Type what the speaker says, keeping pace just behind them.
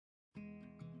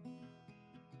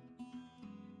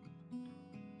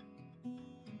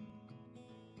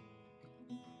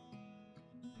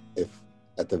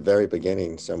at the very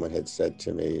beginning, someone had said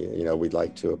to me, we'd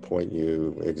like to appoint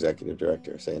you executive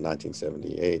director, say in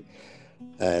 1978,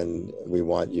 and we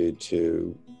want you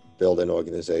to build an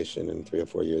organization in 3 or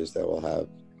 4 years that will have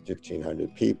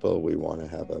 1,500 people. We want to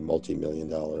have a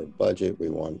multi-million-dollar budget. We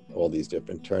want all these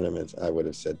different tournaments. I would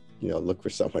have said, look for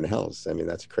someone else. I mean,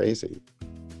 that's crazy.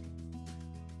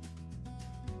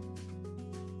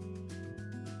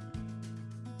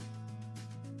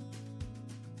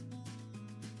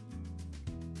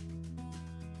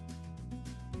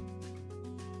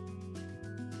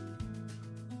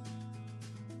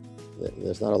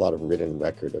 There's not a lot of written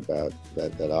record about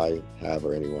that I have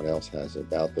or anyone else has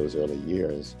about those early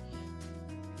years.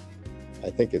 I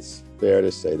think it's fair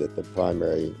to say that the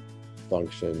primary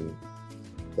function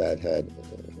that had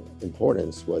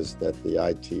importance was that the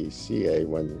ITCA,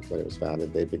 when it was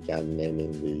founded, they began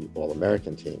naming the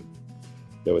All-American team.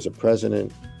 There was a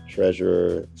president,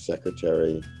 treasurer,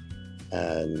 secretary,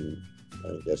 and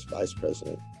I guess vice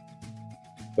president.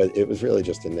 But it was really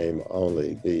just a name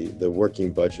only. The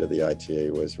working budget of the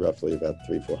ITA was roughly about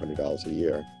 $300–400 a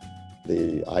year.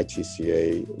 The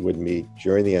ITCA would meet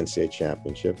during the NCAA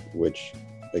championship, which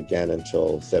again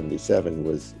until '77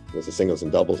 was a singles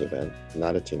and doubles event,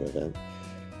 not a team event.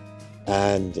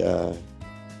 And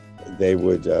they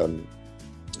would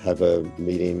have a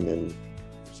meeting and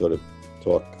sort of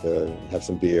talk, have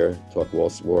some beer, talk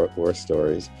war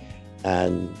stories,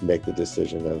 and make the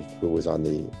decision of who was on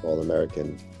the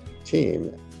All-American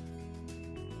team.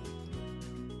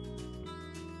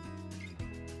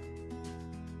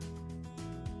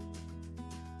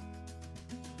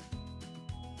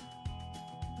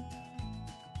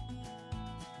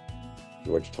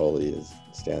 George Tolley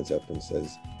stands up and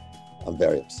says, I'm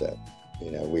very upset.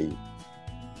 We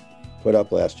put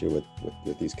up last year with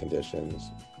these conditions.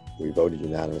 We voted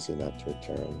unanimously not to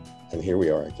return, and here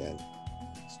we are again.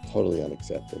 Totally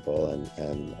unacceptable,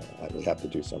 and we have to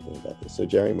do something about this. So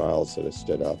Jerry Miles sort of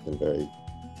stood up and very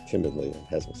timidly and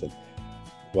hesitantly said,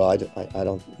 well, I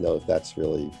don't know if that's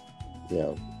really,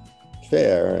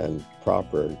 fair and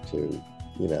proper to,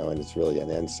 and it's really an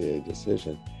NCAA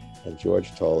decision. And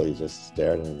George Tolley just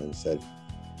stared at him and said,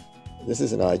 this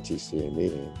is an ITCA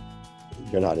meeting.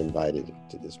 You're not invited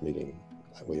to this meeting.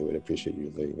 We would appreciate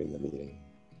you leaving the meeting.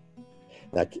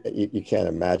 Now, you can't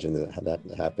imagine that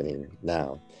happening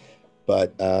now.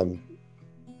 But end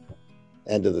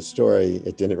of the story,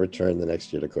 it didn't return the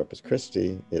next year to Corpus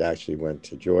Christi. It actually went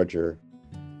to Georgia.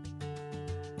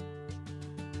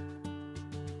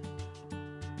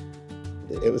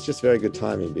 It was just very good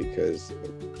timing because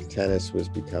tennis was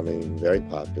becoming very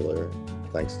popular,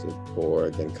 thanks to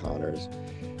Borg and Connors.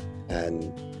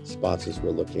 And sponsors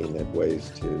were looking at ways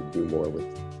to do more with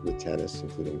tennis,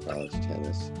 including college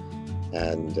tennis.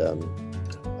 And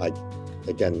I,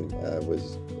 again,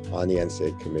 was on the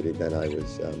NCAA committee. Then I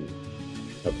was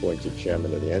appointed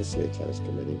chairman of the NCAA tennis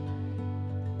committee.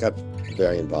 Got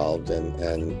very involved and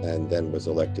then was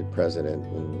elected president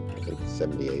in, I think,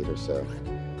 '78 or so.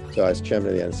 So I was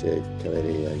chairman of the NCAA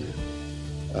committee and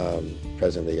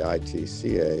president of the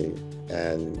ITCA.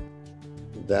 And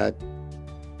that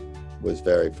was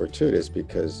very fortuitous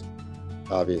because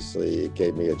obviously it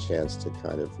gave me a chance to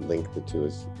kind of link the two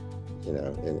as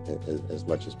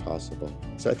much as possible.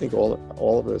 So I think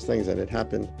all of those things, and it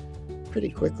happened pretty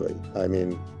quickly. I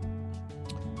mean,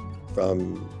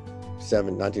 from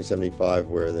 1975,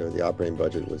 where the operating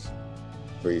budget was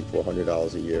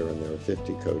 $300–400 a year, and there were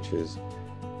 50 coaches,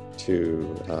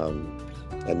 to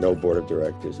and no board of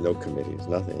directors, no committees,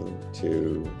 nothing,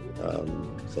 to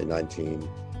say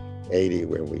 1980,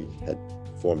 where we had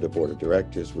formed a board of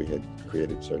directors. We had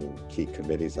created certain key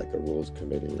committees, like a rules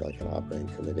committee, like an operating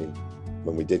committee.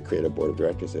 When we did create a board of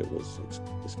directors, it was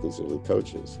exclusively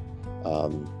coaches.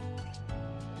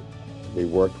 We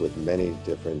worked with many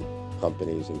different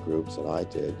companies and groups, and I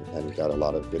did, and got a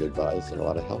lot of good advice and a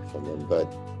lot of help from them. But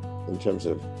in terms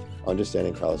of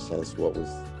understanding college tennis, what was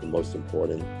the most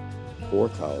important for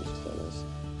college tennis,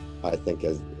 I think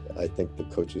the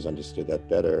coaches understood that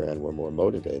better and were more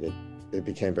motivated. It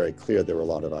became very clear there were a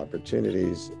lot of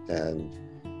opportunities, and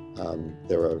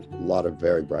there were a lot of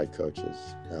very bright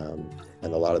coaches.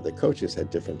 And a lot of the coaches had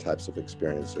different types of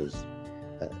experiences.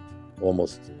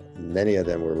 Many of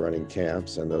them were running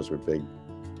camps, and those were big,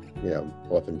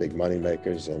 often big money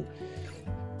makers, and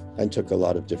took a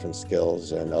lot of different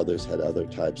skills, and others had other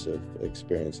types of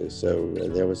experiences. So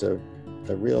there was a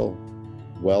real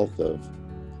wealth of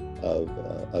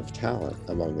talent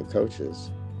among the coaches,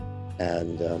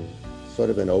 and sort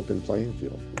of an open playing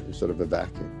field, sort of a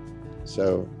vacuum.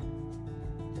 So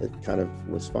it kind of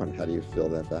was fun. How do you fill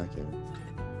that vacuum?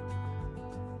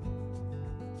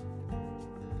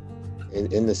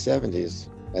 in the 70s,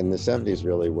 and the 70s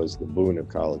really was the boon of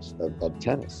college, of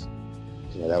tennis.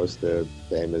 You know, that was the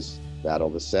famous Battle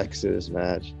of the Sexes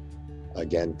match.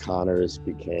 Again, Connors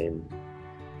became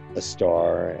a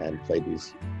star and played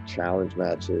these challenge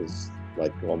matches,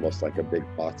 like almost like a big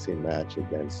boxing match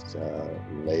against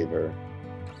Laver.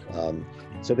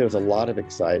 So there was a lot of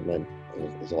excitement. There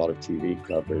was a lot of TV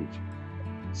coverage.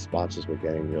 Sponsors were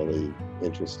getting really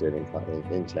interested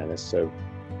in tennis. So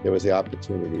there was the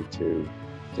opportunity to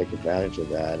take advantage of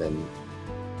that and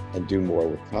do more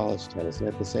with college tennis. And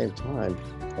at the same time,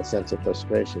 a sense of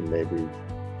frustration, maybe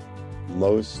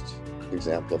most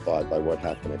exemplified by what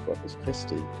happened at Corpus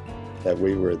Christi, that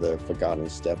we were the forgotten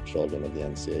stepchildren of the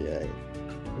NCAA.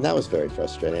 And that was very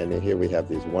frustrating. I mean, here we have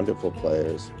these wonderful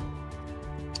players,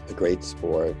 a great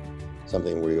sport,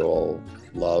 something we all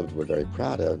loved, we're very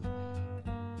proud of,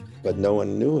 but no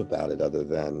one knew about it other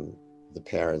than the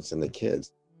parents and the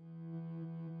kids.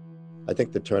 I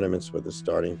think the tournaments were the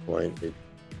starting point.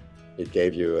 It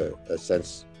gave you a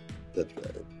sense that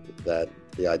the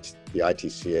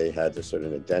ITCA had a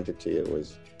certain identity. You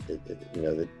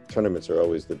know, the tournaments are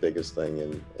always the biggest thing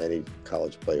in any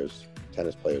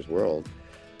tennis player's world.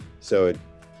 So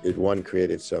it one,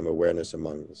 created some awareness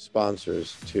among the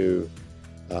sponsors. Two,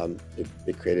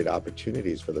 it created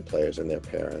opportunities for the players and their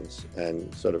parents,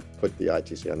 and sort of put the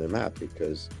ITC on their map,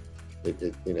 because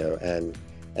you know, and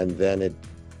then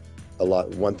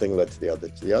one thing led to the other.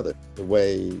 The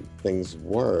way things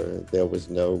were, there was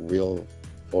no real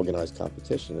organized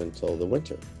competition until the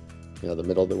winter, you know, the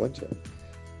middle of the winter.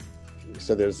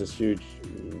 So there's this huge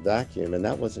vacuum, and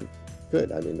that wasn't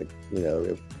good. I mean, you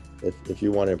know, if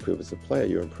you want to improve as a player,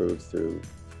 you improve through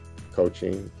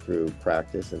coaching, through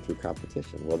practice, and through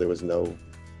competition. Well, there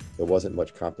wasn't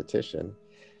much competition.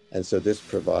 And so this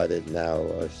provided now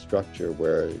a structure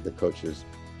where the coaches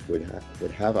would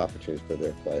have opportunities for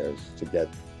their players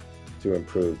to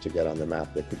improve, to get on the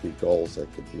map. There could be goals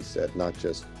that could be set, not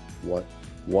just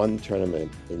one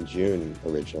tournament in June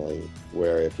originally,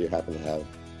 where if you happen to have,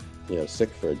 you know, sick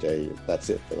for a day, that's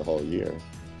it for the whole year.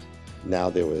 Now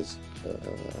there was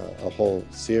a whole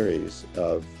series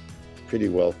of pretty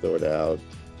well thought out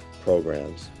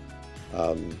programs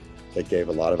that gave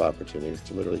a lot of opportunities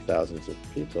to literally thousands of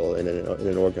people in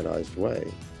an organized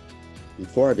way.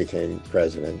 Before I became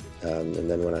president, and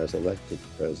then when I was elected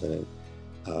president,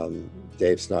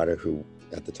 Dave Snyder, who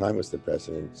at the time was the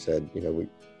president, said, you know,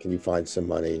 can you find some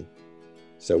money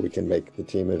so we can make the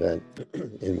team event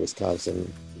in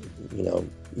Wisconsin, you know,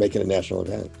 make it a national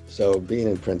event. So being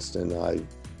in Princeton, I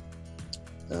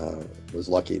was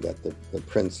lucky that the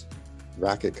Prince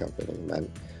racket company,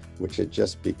 which had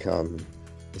just become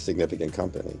a significant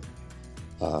company,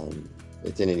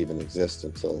 it didn't even exist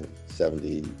until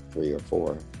 73 or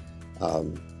 4.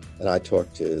 And I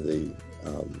talked to the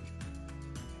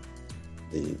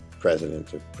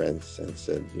president of Prince and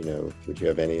said, you know, would you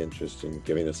have any interest in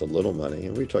giving us a little money?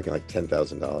 And we were talking like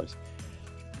 $10,000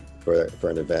 for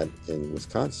an event in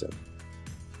Wisconsin.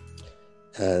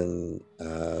 And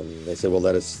they said, well,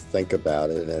 let us think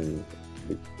about it. And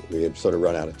we had sort of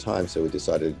run out of time, so we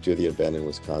decided to do the event in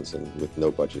Wisconsin with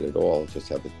no budget at all, just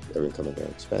have everyone come at their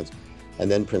expense. And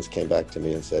then Prince came back to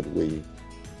me and said, we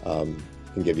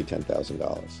can give you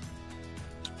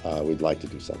 $10,000. We'd like to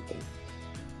do something.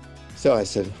 So I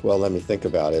said, well, let me think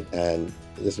about it. And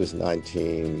this was the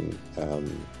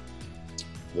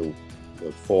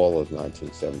fall of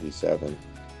 1977.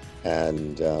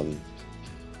 And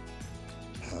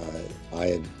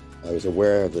I was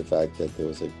aware of the fact that there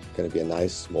was going to be a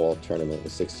nice small tournament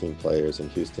with 16 players in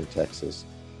Houston, Texas,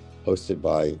 hosted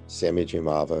by Sammy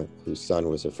Jumava, whose son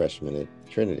was a freshman at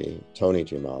Trinity, Tony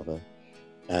Jumava.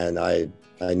 And I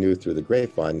knew through the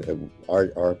grapevine,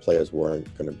 our players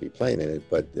weren't going to be playing in it,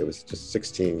 but there was just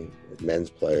 16 men's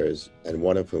players, and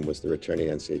one of whom was the returning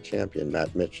NCAA champion,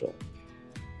 Matt Mitchell,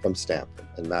 from Stanford.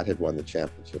 And Matt had won the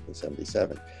championship in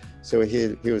 '77. So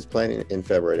he was playing in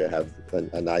February to have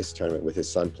a nice tournament with his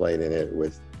son playing in it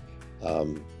with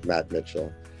Matt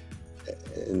Mitchell.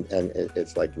 And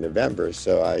it's like November,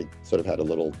 so I sort of had a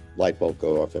little light bulb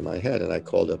go off in my head, and I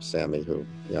called up Sammy, who,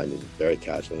 you know, I knew very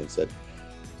casually, and said,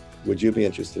 would you be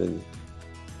interested in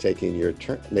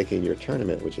making your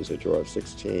tournament, which is a draw of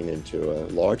 16, into a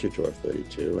larger draw of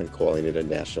 32 and calling it a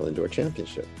National Indoor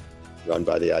Championship run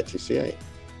by the ITCA?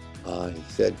 He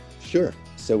said, sure.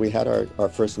 So we had our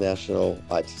first national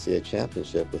ITCA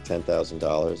championship with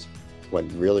 $10,000,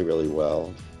 went really, really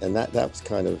well. And that was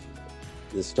kind of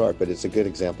the start, but it's a good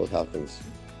example of how things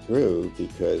grew,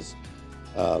 because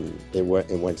it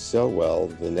went so well.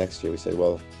 The next year we said,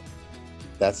 well,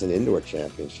 that's an indoor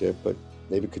championship, but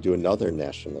maybe we could do another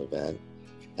national event.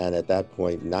 And at that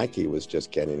point, Nike was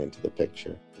just getting into the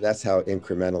picture. That's how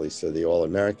incrementally, so the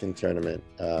All-American tournament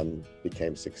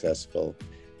became successful.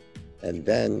 And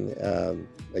then,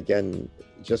 again,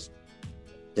 just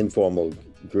informal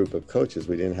group of coaches,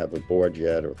 we didn't have a board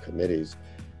yet or committees,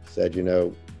 said, you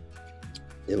know,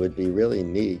 it would be really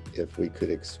neat if we could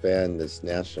expand this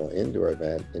national indoor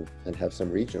event and have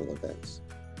some regional events.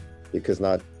 Because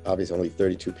not, obviously only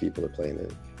 32 people are playing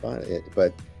it,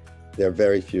 but there are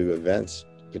very few events,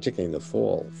 particularly in the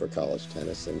fall, for college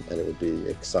tennis, and it would be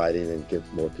exciting and give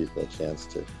more people a chance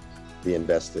to be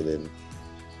invested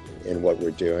in what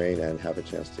we're doing and have a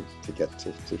chance to get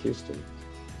to Houston.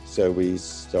 So we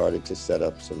started to set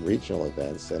up some regional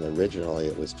events, and originally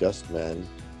it was just men,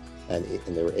 and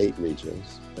there were 8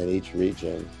 regions, and each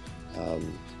region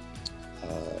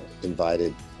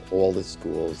invited all the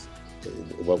schools.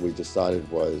 What we decided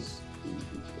was,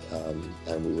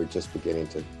 and we were just beginning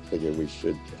to figure we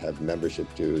should have membership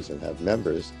dues and have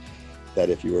members, that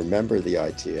if you were a member of the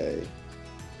ITA,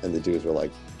 and the dues were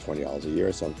like $20 a year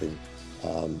or something,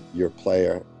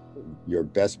 your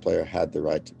best player had the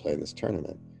right to play in this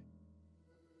tournament.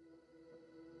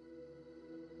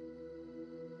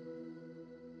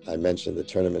 I mentioned the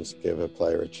tournaments give a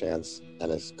player a chance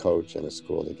and a coach and a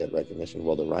school to get recognition.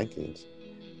 Well, the rankings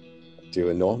do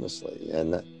enormously,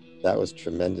 and that was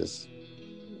tremendous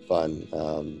fun.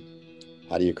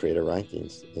 How do you create a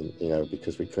rankings? And, you know,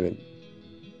 because we couldn't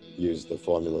use the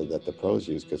formula that the pros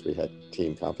use because we had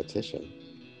team competition.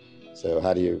 So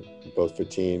how do you, both for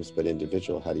teams but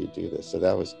individual, how do you do this? So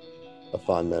that was a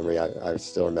fond memory. I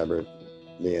still remember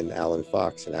me and Alan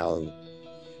Fox, and Alan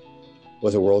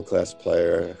was a world-class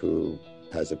player who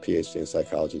has a PhD in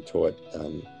psychology, taught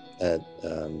at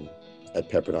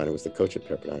Pepperdine. He was the coach at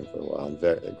Pepperdine for a while, and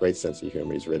a great sense of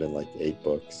humor. He's written like 8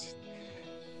 books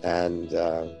and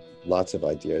lots of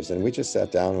ideas. And we just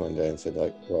sat down one day and said,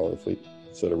 like, well, if we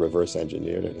sort of reverse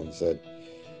engineered it and said,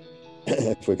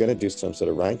 if we're going to do some sort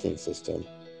of ranking system,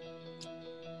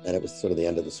 and it was sort of the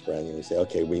end of the spring, and we say,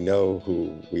 okay, we know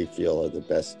who we feel are the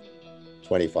best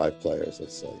 25 players,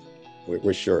 let's say.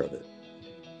 We're sure of it.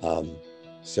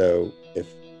 So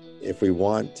if we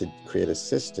want to create a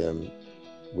system,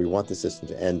 we want the system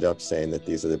to end up saying that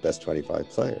these are the best 25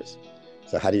 players.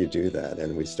 So how do you do that?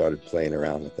 And we started playing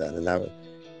around with that. And I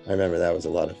remember that was a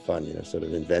lot of fun, you know, sort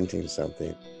of inventing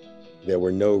something. There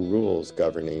were no rules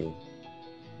governing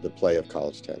the play of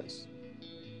college tennis.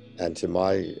 And to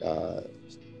my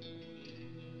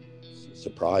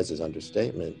surprise is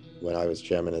understatement, when I was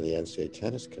chairman of the NCAA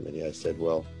Tennis Committee, I said,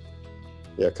 well,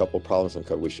 there are a couple of problems in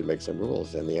code. We should make some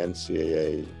rules. And the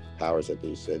NCAA powers that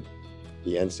be said,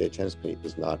 the NCAA Tennis Committee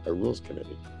is not a rules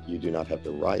committee. You do not have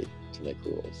the right to make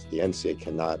rules. The NCAA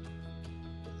cannot,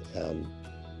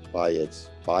 by its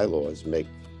bylaws, make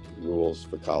rules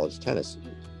for college tennis.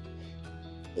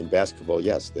 In basketball,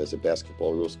 yes, there's a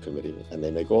basketball rules committee, and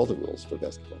they make all the rules for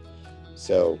basketball.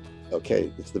 So,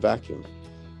 okay, it's the vacuum.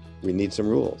 We need some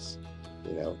rules.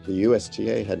 You know, the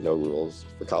USTA had no rules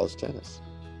for college tennis.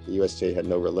 The USTA had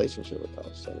no relationship with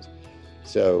college tennis.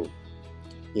 So,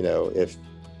 you know, if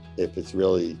it's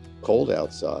really cold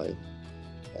outside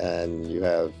and you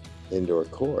have indoor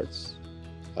courts,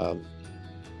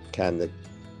 can the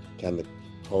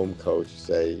home coach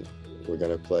say we're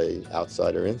going to play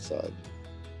outside or inside?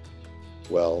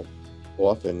 Well,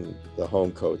 often the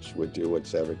home coach would do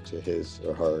whatever to his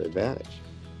or her advantage,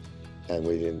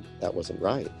 and that wasn't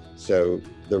right. So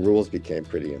the rules became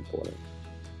pretty important.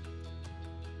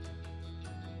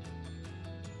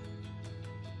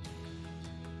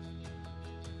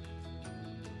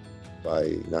 By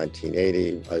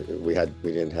 1980, we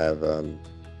didn't have a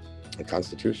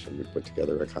constitution. We put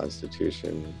together a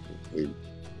constitution.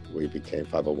 We became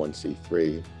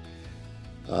 501c3,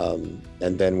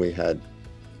 and then we had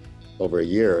over a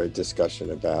year a discussion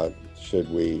about should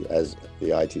we, as the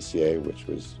ITCA, which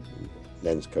was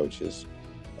men's coaches,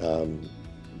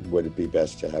 would it be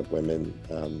best to have women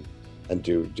and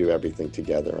do everything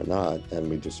together or not? And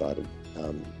we decided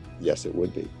yes, it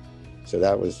would be. So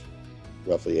that was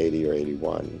roughly 80 or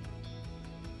 81.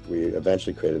 We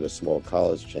eventually created a small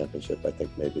college championship. I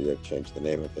think maybe they've changed the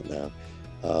name of it now.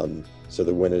 So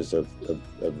the winners of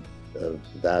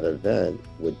that event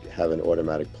would have an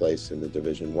automatic place in the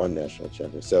Division I national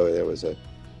championship. So there was an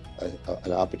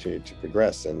opportunity to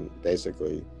progress. And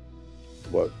basically,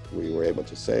 what we were able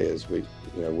to say is we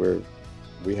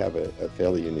have a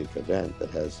fairly unique event that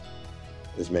has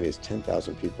as many as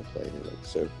 10,000 people playing in it.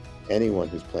 So anyone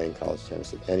who's playing college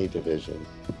tennis at any division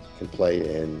can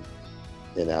play in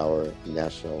our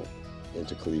national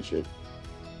intercollegiate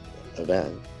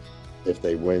event. If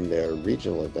they win their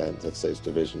regional event, let's say it's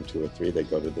Division II or III, they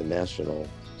go to the national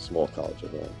small college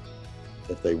event.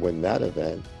 If they win that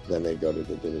event, then they go to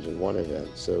the Division I event.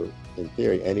 So in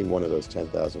theory, any one of those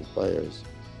 10,000 players,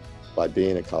 by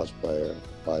being a college player,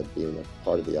 by being a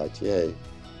part of the ITA,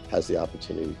 has the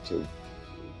opportunity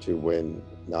to win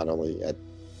not only at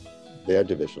their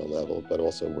divisional level, but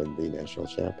also win the national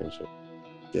championship.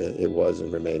 It was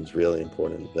and remains really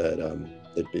important that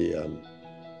it be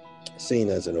seen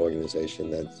as an organization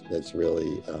that's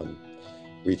really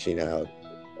reaching out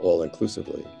all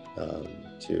inclusively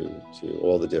to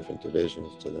all the different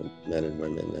divisions, to the men and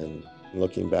women. And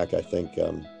looking back, I think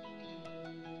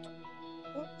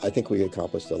we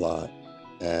accomplished a lot,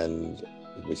 and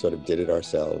we sort of did it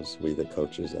ourselves, we the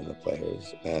coaches and the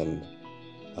players, and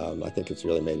I think it's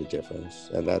really made a difference,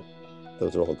 and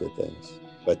those are all good things.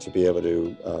 But to be able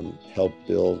to help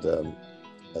build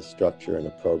a structure and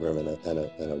a program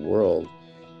and a world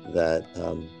that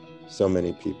so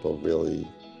many people really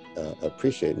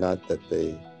appreciate, not that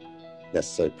they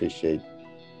necessarily appreciate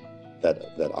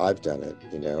that I've done it,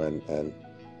 you know, and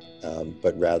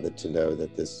but rather to know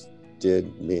that this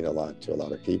did mean a lot to a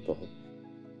lot of people.